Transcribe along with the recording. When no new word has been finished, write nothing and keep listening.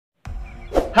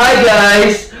Hi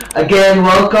guys! Again,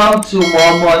 welcome to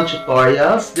Momon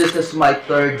Tutorials. This is my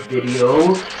third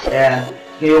video and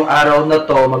ngayong araw na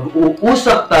to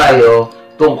mag-uusap tayo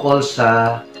tungkol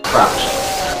sa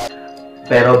fraction.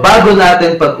 Pero bago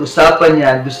natin pag-usapan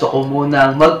yan, gusto ko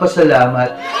munang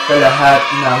magpasalamat sa lahat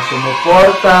ng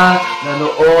sumuporta,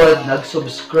 nanood,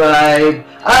 nag-subscribe,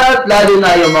 at lalo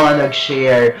na yung mga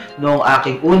nag-share nung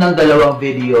aking unang dalawang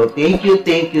video. Thank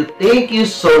you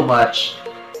so much!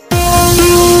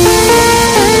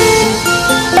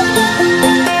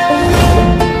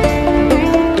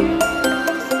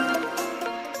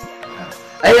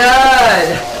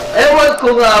 Ayan! Ewan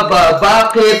ko nga ba,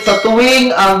 bakit sa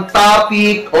tuwing ang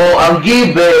topic o ang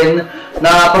given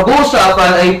na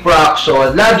pag-uusapan ay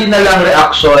fraction, lagi na lang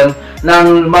reaction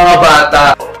ng mga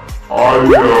bata.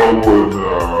 Ayaw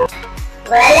na.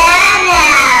 Wala na!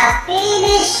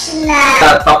 Finish na!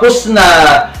 Tapos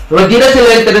na. Hindi na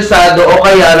sila interesado o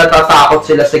kaya natatakot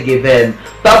sila sa given.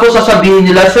 Tapos sasabihin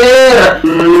nila, Sir!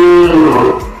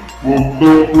 Huwag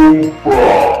na kong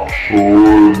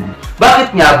fraction. Bakit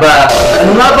nga ba?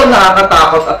 Ano nga bang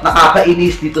nakakatakot at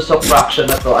nakakainis dito sa fraction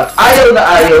na to at ayaw na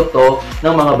ayaw to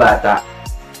ng mga bata?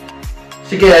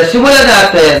 Sige, simulan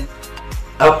natin.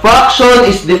 A fraction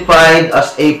is defined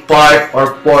as a part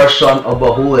or portion of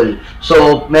a whole.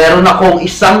 So, meron akong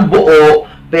isang buo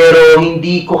pero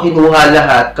hindi ko kinuha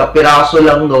lahat, kapiraso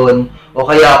lang nun o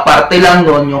kaya parte lang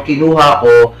nun yung kinuha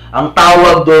ko. Ang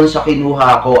tawag doon sa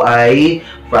kinuha ko ay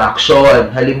fraction.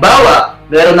 Halimbawa,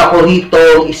 meron ako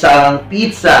rito isang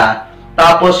pizza.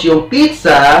 Tapos yung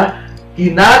pizza,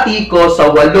 hinati ko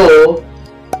sa 8.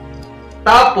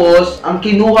 Tapos, ang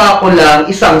kinuha ko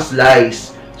lang isang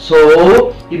slice. So,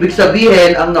 ibig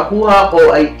sabihin, ang nakuha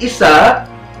ko ay isa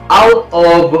out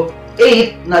of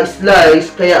 8 na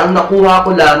slice. Kaya ang nakuha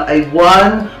ko lang ay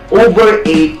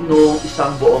 1/8 nung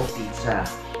isang buong pizza.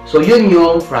 So, yun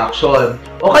yung fraction.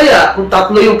 O kaya, kung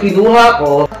 3 yung kinuha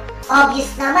ko,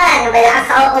 obvious naman, malakas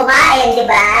ako kumain, di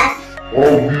ba?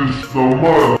 Obvious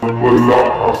naman,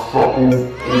 malakas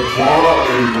akong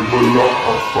kumain,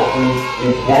 malakas akong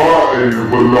kumain,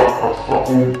 malakas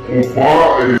akong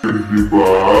kumain, di ba?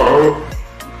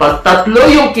 Pag 3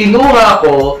 yung kinuha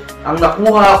ko, ang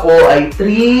nakuha ko ay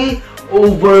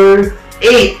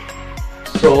 3/8.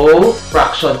 So,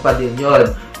 fraction pa din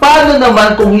yon. Paano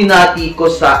naman kung hinati ko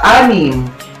sa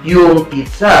 6 yung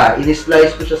pizza?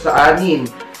 In-slice ko siya sa 6.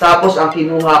 Tapos, ang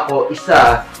kinuha ko,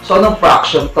 isa. So, anong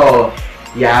fraction to?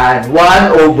 Yan,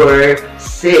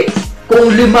 1/6.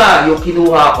 Kung 5 yung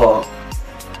kinuha ko,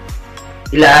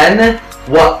 ilan?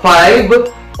 5/6.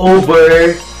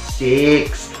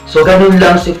 So, ganun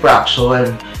lang si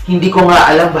fraction. Hindi ko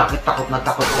nga alam bakit takot na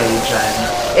takot kayo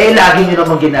dyan. Lagi nyo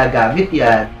namang ginagamit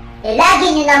yan.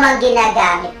 Lagi nyo namang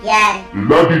ginagamit yan.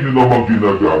 Lagi nyo namang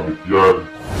ginagamit yan.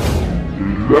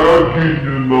 Lagi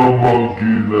nyo namang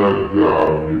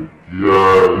ginagamit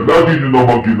yan. Lagi nyo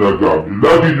namang ginagamit.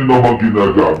 Lagi nyo namang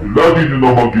ginagamit. Lagi nyo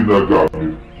namang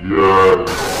ginagamit yan.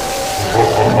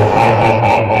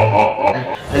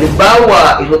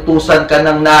 Halimbawa, inutusan ka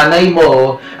ng nanay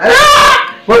mo, anak!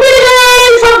 Bumili ka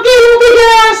na isang kilong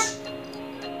bigas!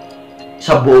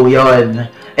 Sa buo yun.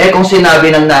 Kung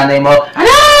sinabi ng nanay mo,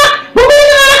 anak! Bumili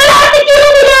ka na kalahati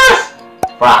kilong bigas!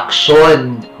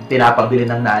 Fraction ang pinapabili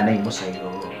ng nanay mo sa'yo.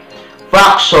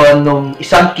 Fraction nung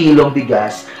 1 kilong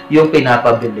bigas yung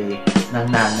pinapabili ng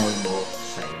nanay mo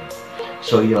sa'yo.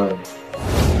 So, yun.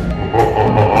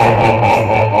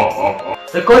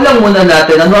 Recall lang muna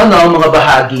natin ano-ano ang mga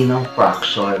bahagi ng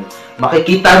fraction.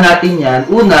 Makikita natin yan.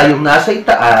 Una, yung nasa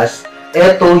itaas,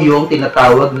 ito yung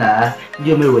tinatawag na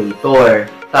numerator.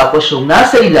 Tapos yung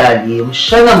nasa ilalim,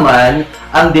 siya naman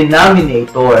ang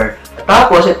denominator.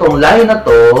 Tapos itong line na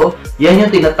to, yan yung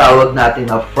tinatawag natin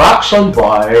na fraction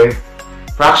bar.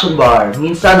 Fraction bar.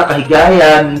 Minsan nakahiga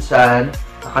yan, minsan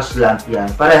nakaslant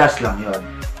yan. Parehas lang yon.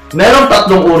 Merong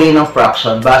 3 uri ng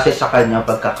fraction base sa kanyang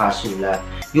pagkakasulat.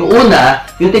 Yung una,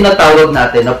 yung tinatawag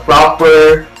natin na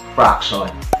proper fraction.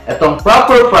 Itong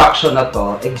proper fraction na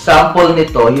to, example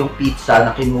nito yung pizza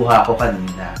na kinuha ko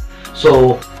kanina.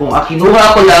 So, kung ang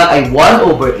kinuha ko lang ay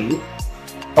 1/8,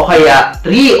 o kaya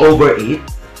 3/8,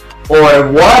 or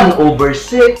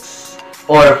 1/6,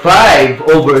 or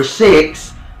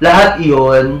 5/6, lahat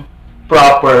iyon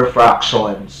proper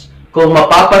fractions. Kung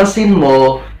mapapansin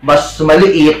mo, mas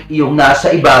maliit yung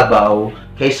nasa ibabaw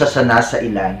kaysa sa nasa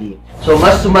ilalim. So,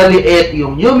 mas maliit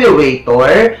yung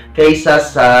numerator kaysa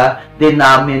sa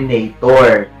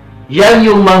denominator. Yan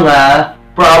yung mga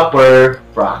proper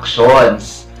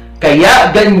fractions.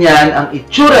 Kaya ganyan ang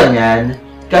itsura niyan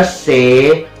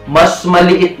kasi mas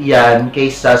maliit yan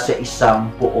kaysa sa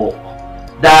isang buo.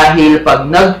 Dahil pag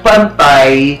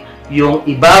nagpantay yung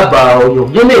ibabaw,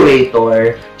 yung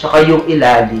numerator, tsaka yung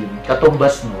ilalim,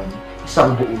 katumbas nun,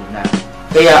 isang buo na.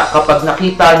 Kaya kapag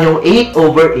nakita nyo 8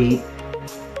 over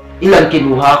 8, ilan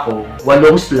kinuha ko?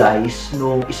 8 slice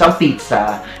nung isang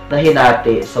pizza na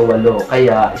hinati sa 8.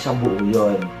 Kaya isang buo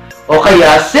yun. O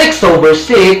kaya 6 over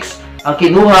 6, ang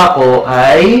kinuha ko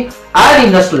ay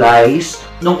 6 na slice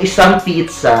nung isang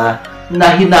pizza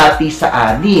na hinati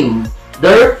sa 6.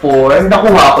 Therefore,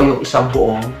 nakuha ko yung isang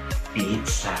buong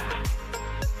pizza.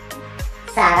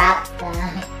 Sarap.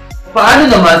 Paano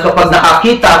naman kapag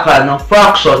nakakita ka ng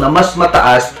fraction na mas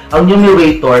mataas ang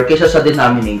numerator kaysa sa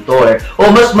denominator?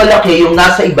 O mas malaki yung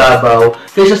nasa ibabaw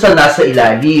kaysa sa nasa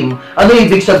ilalim? Ano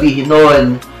ibig sabihin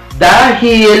nun?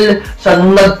 Dahil sa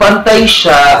nung nagpantay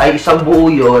siya ay isang buo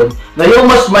yun, ngayong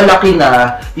mas malaki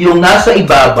na yung nasa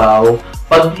ibabaw,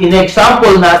 pag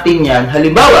in-example natin yan,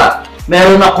 halimbawa,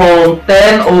 meron akong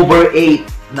 10 over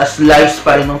 8 na slice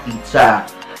pa rin ng pizza.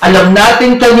 Alam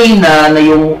natin kanina na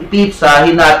yung pizza,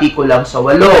 hinati ko lang sa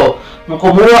 8. Nung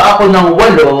kumuha ako ng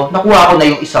 8, nakuha ko na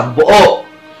yung isang buo.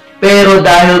 Pero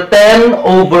dahil 10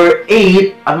 over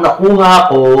 8 ang nakuha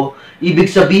ko, ibig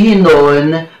sabihin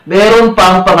nun, meron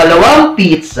pang pangalawang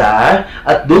pizza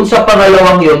at dun sa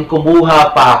pangalawang yun,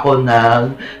 kumuha pa ako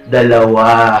ng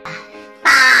 2.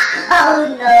 Oh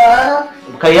no!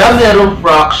 Kaya merong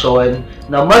fraction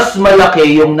na mas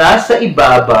malaki yung nasa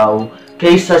ibabaw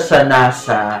kaysa sa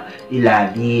nasa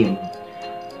ilalim.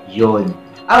 Yun.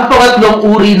 Ang pangatlong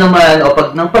uri naman o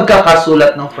ng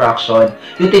pagkakasulat ng fraction,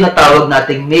 yung tinatawag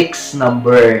nating mixed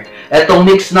number. Etong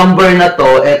mixed number na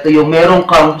to, ito yung meron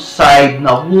kang side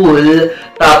na whole,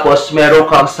 tapos meron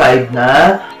kang side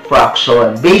na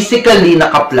fraction. Basically,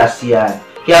 naka-plus yan.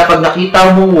 Kaya pag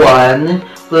nakita mo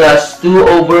 1 plus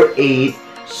 2 over 8,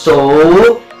 so,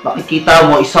 makikita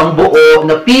mo isang buo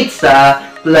na pizza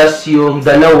plus yung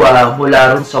 2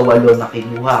 mula ron sa 8 na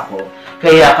kinuha ko.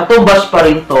 Kaya katumbas pa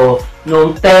rin to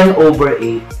nung 10 over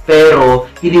 8. Pero,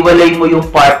 hiniwalay mo yung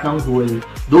part ng whole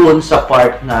doon sa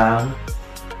part ng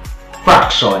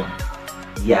fraction.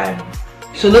 Yan.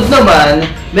 Sunod naman,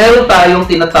 meron tayong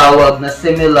tinatawag na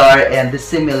similar and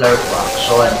dissimilar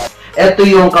fractions. Ito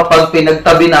yung kapag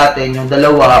pinagtabi natin yung 2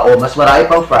 o mas marami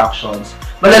pang fractions,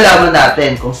 malalaman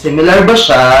natin kung similar ba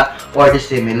siya or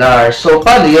dissimilar. So,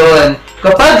 paano yun?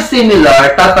 Kapag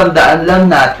similar, tatandaan lang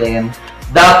natin,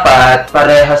 dapat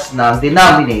parehas ng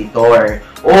denominator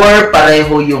or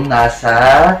pareho yung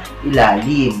nasa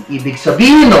ilalim. Ibig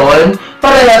sabihin nun,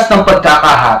 parehas ng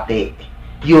pagkakahati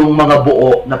yung mga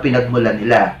buo na pinagmulan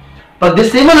nila. Pag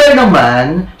dissimilar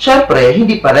naman, syempre,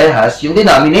 hindi parehas yung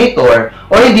denominator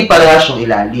or hindi parehas yung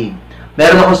ilalim.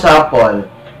 Meron akong sample.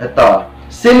 Ito,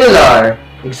 similar.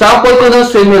 Example ko ng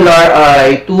similar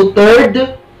ay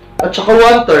 2/3 at saka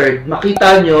 1/3.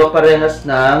 Makita nyo, parehas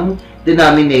ng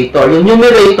denominator. Yung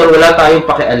numerator, wala tayong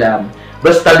pakialam.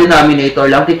 Basta denominator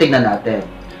lang, titignan natin.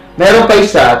 Meron pa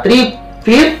isa,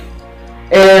 3/5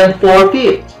 and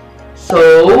 4/5. So,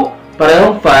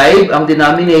 parehong 5 ang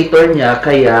denominator niya,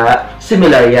 kaya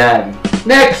similar yan.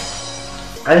 Next,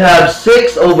 I have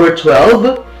 6 over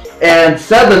 12 and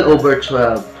 7 over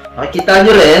 12. Makikita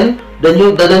nyo rin, the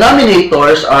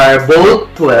denominators are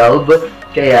both 12,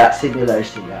 kaya similar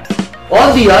sila. On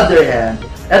the other hand,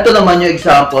 ito naman yung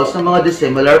examples ng mga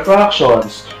dissimilar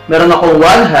fractions. Meron akong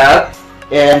 1/2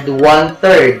 and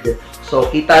 1/3. So,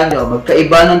 kita nyo,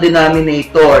 magkaiba ng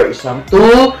denominator. Isang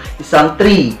 2, isang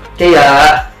 3. Kaya,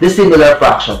 dissimilar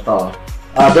fraction to.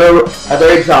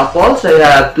 Other examples, I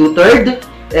have 2/3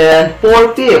 and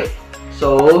 4/5.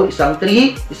 So, isang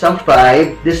 3, isang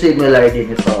 5, dissimilar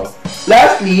din ito.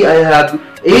 Lastly, I have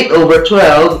 8 over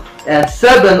 12 and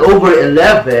 7 over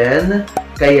 11.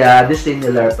 Kaya,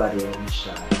 dissimilar pa rin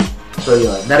siya. So,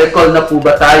 yun. Na-recall na po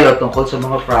ba tayo tungkol sa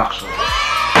mga fractions?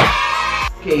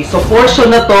 Okay, so portion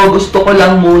na to, gusto ko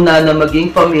lang muna na maging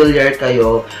familiar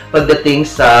kayo pagdating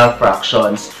sa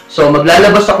fractions. So,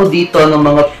 maglalabas ako dito ng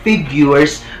mga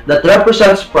figures that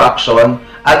represents fraction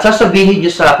at sasabihin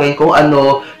nyo sa akin kung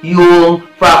ano yung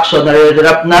fraction na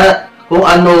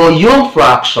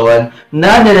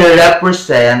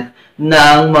nire-represent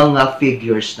ng mga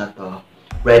figures na to.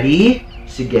 Ready?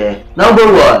 Sige. Number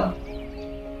 1.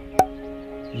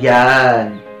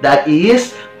 Yan. That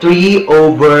is 3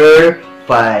 over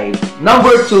 5.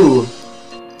 Number 2.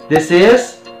 This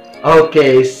is,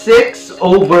 okay, 6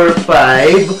 over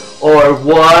 5 or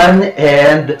 1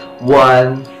 and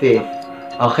 1/5.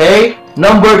 Okay?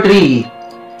 Number 3.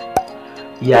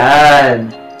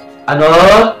 Yan. Ano?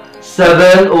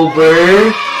 7 over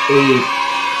 8.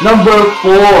 Number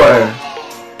 4.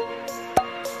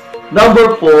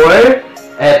 Number 4,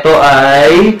 eto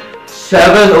ay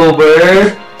 7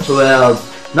 over 12.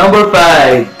 Number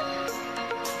 5,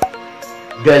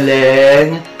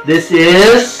 Galing. This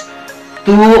is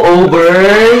 2 over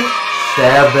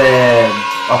 7.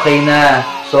 Okay na.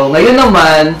 So, ngayon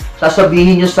naman,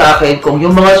 sasabihin nyo sa akin kung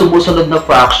yung mga sumusunod na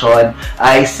fraction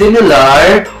ay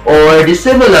similar or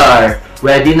dissimilar.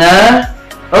 Ready na?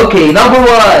 Okay, number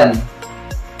 1.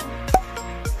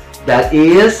 That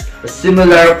is a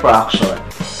similar fraction.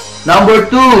 Number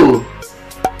 2.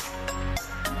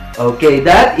 Okay,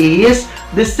 that is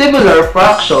dissimilar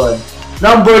fraction.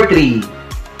 Number 3.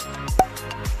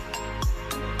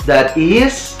 That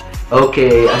is,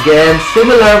 okay, again,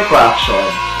 similar fraction.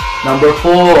 Number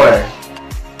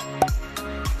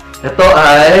 4. Ito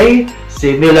ay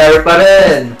similar pa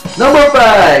rin. Number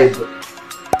 5.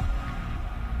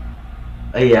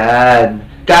 Ayan.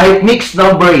 Kahit mixed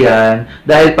number yan,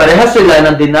 dahil parehas sila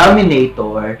ng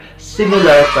denominator,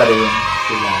 similar pa rin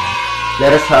sila.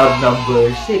 Let us have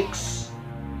number 6.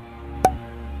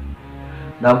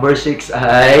 Number 6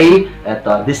 ay,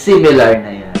 eto, dissimilar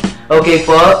na yan. Okay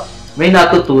po, may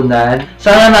natutunan.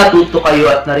 Sana natuto kayo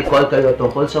at na-recall kayo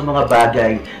tungkol sa mga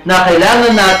bagay na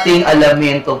kailangan nating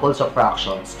alamin tungkol sa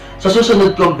fractions. Sa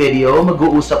susunod kong video,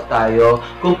 mag-uusap tayo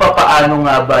kung papaano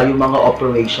nga ba yung mga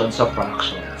operations sa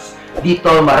fractions.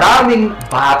 Dito, maraming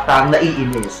batang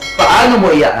naiinis. Paano mo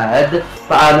i-add?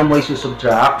 Paano mo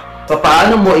i-subtract?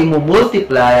 Paano mo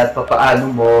i-multiply? At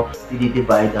paano mo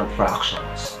i-divide ang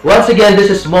fractions? Once again, this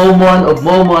is Momon of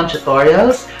Momon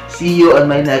Tutorials. See you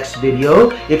on my next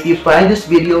video. If you find this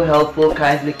video helpful,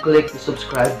 kindly click the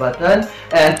subscribe button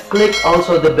and click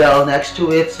also the bell next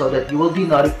to it so that you will be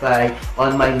notified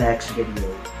on my next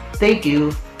video. Thank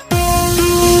you.